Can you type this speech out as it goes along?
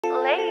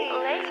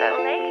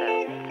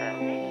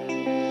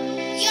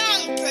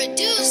Young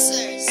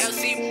producers.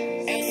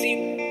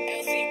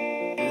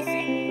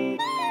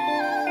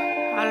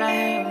 All I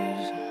had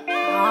was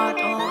hard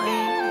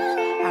always,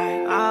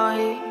 like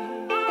always,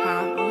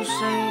 can't lose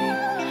it.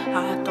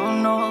 I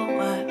don't know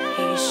what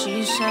he, she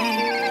say.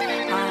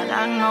 All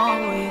I know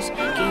is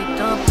get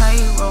the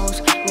payrolls,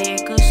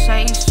 niggas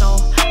say so.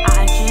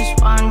 I just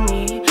want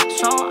it,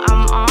 so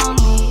I'm on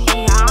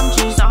it. I'm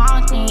just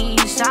on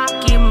these, I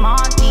get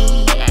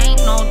money.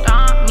 Ain't no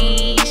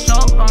dummy, so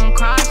don't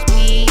cross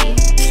me.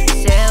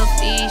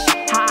 Selfish,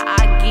 how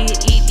I get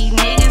it. These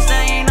niggas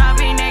saying I've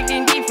been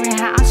acting different,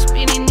 how I'm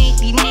spinning it.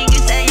 These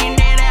niggas saying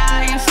that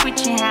I ain't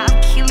switching, how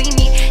I'm killing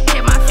it.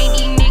 Hit my feet,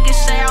 these niggas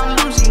say I'm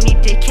losing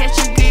it. They catch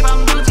a grip,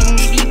 I'm losing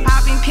it. These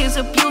popping pills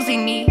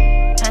abusing it.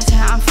 That's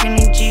how I'm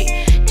feeling, G.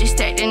 Just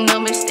stack the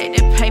numbers, stack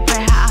the paper,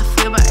 how I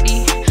feel about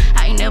it.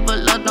 I ain't never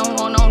loved, don't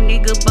want no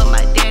nigga, but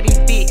my daddy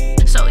big.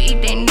 So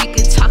if that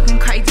nigga talking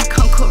crazy,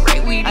 come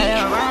correct with it.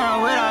 I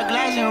around with all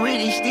glass and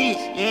with these sticks,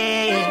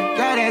 yeah.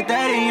 Got that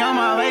 30 on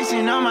my waist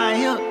and on my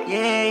hip,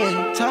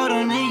 yeah. Told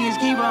them niggas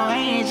keep on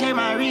hanging, check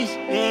my wrist,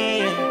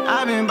 yeah.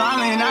 I been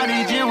ballin' out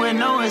the gym with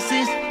no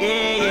assist,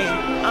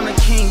 yeah. I'm the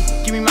king,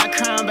 give me my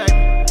crown, baby.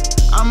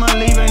 I'ma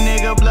leave a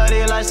nigga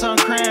bloody like some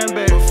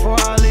cranberry. Before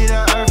I leave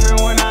the earth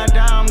and when I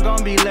die, I'm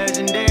gon' be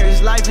legendary.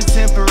 This life is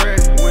temporary.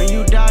 When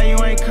you die,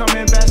 you ain't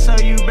coming back, so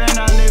you better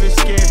not live it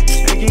scared.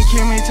 They can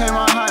kill me, take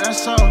my heart and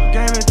soul,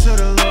 gave it to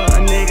the Lord.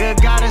 A nigga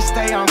gotta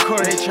stay on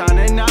court. They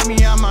tryna knock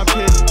me out my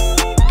pit.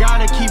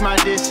 Gotta keep my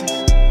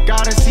distance,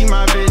 gotta see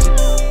my vision.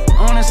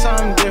 On to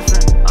something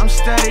different, I'm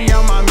steady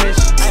on my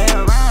mission. I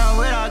around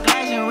with all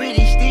glass and with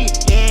these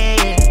sticks,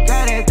 yeah.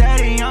 Got that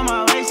 30 on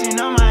my waist and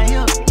on my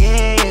hip,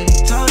 yeah.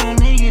 Told them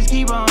niggas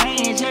keep on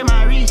hanging, check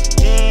my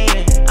wrist,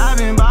 yeah. I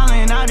been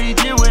ballin' out the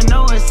gym with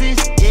no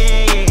assist,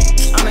 yeah.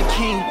 I'm the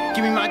king,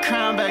 give me my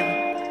crown, baby.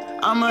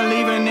 I'ma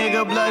leave a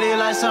nigga bloody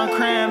like some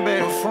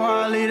cranberry. Before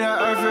I leave the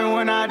earth and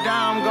when I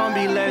die, I'm gon'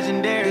 be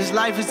legendary. This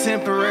life is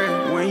temporary.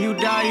 When you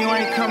die, you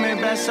ain't coming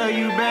back, so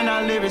you better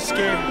not live it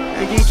scared.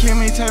 They can kill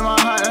me, take my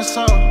heart and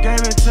soul, gave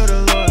it to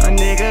the Lord. A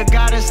nigga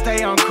gotta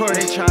stay on court.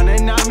 They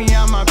tryna knock me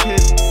out my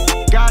pit.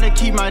 Gotta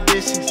keep my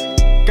distance,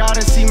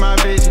 gotta see my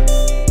vision.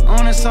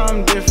 On to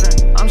something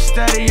different, I'm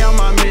steady on my